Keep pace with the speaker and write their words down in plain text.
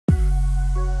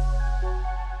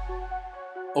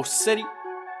Oh city.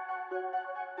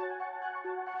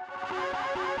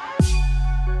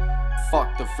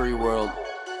 Fuck the free world.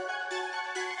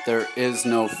 There is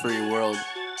no free world.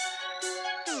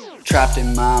 Trapped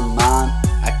in my mind,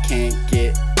 I can't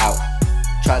get out.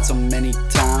 Tried so many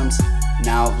times,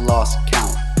 now I've lost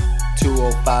count.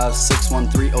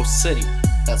 205-613 city.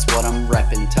 That's what I'm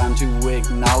reppin'. Time to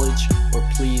acknowledge or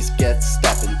please get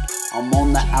steppin'. I'm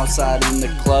on the outside in the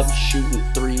club, shooting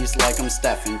threes like I'm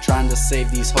Stephen. Trying to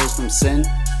save these hoes from sin,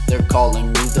 they're calling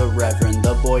me the Reverend.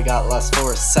 The boy got lost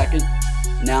for a second,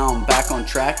 now I'm back on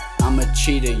track. I'm a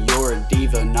cheetah, you're a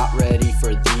diva, not ready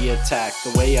for the attack.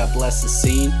 The way I bless the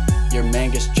scene, your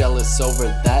man gets jealous over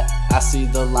that. I see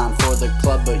the line for the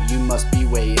club, but you must be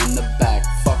way in the back.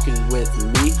 Fucking with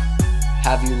me?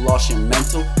 Have you lost your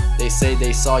mental? They say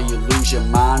they saw you lose your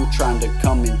mind, trying to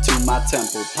come into my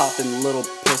temple. Popping little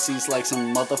pussies like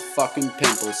some motherfucking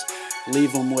pimples.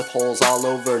 Leave them with holes all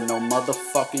over, no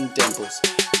motherfucking dimples.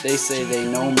 They say they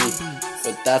know me,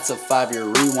 but that's a 5-year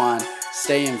rewind.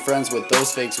 Staying friends with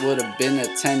those fakes would have been a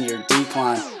 10-year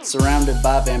decline. Surrounded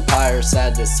by vampires,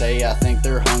 sad to say I think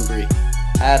they're hungry.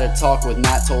 Had a talk with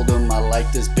Matt, told him I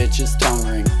liked this bitch's tongue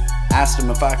ring. Asked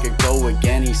him if I could go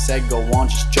again, he said go on,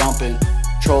 just jumpin'.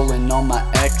 Trolling on my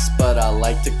ex, but I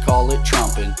like to call it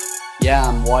trumpin'. Yeah,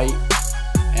 I'm white,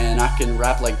 and I can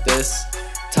rap like this.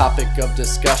 Topic of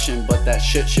discussion, but that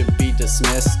shit should be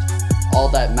dismissed. All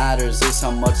that matters is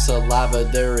how much saliva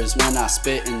there is when I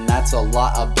spit, and that's a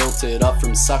lot. I built it up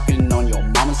from sucking on your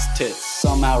mama's tits.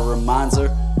 Somehow reminds her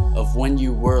of when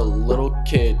you were a little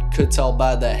kid. Could tell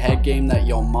by the head game that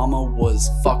your mama was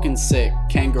fucking sick.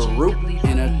 Kangaroo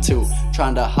in a 2,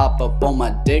 trying to hop up on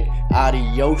my dick.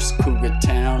 Adios, Cougar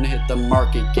Town, hit the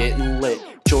market getting lit.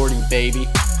 Jordy baby,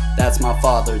 that's my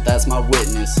father, that's my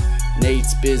witness.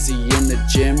 Nate's busy in the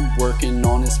gym, working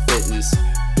on his fitness.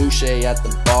 Boucher at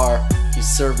the bar, he's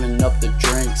serving up the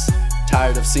drinks.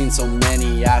 Tired of seeing so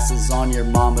many asses on your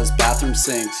mama's bathroom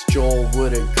sinks. Joel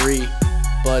would agree,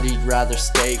 but he'd rather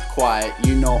stay quiet.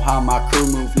 You know how my crew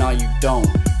move, nah you don't.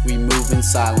 We move in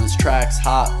silence, tracks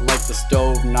hot like the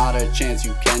stove. Not a chance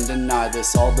you can deny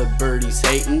this. All the birdies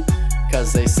hating,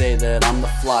 cause they say that I'm the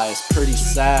flyest. Pretty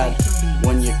sad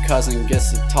when your cousin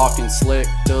gets to talking slick,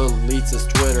 deletes his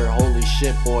Twitter. Holy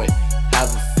shit boy,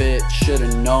 have a fit.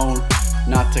 Should've known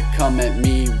not to come at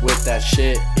me with that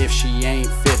shit. If she ain't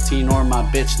 15 or my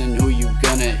bitch, then who you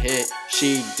gonna hit?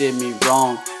 She did me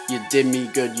wrong, you did me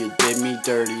good, you did me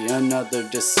dirty. Another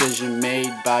decision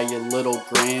made by your little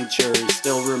grand jury.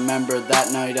 Still remember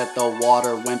that night at the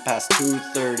water, went past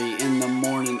 2:30 in the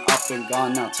morning, up and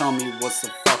gone. Now tell me what's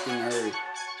the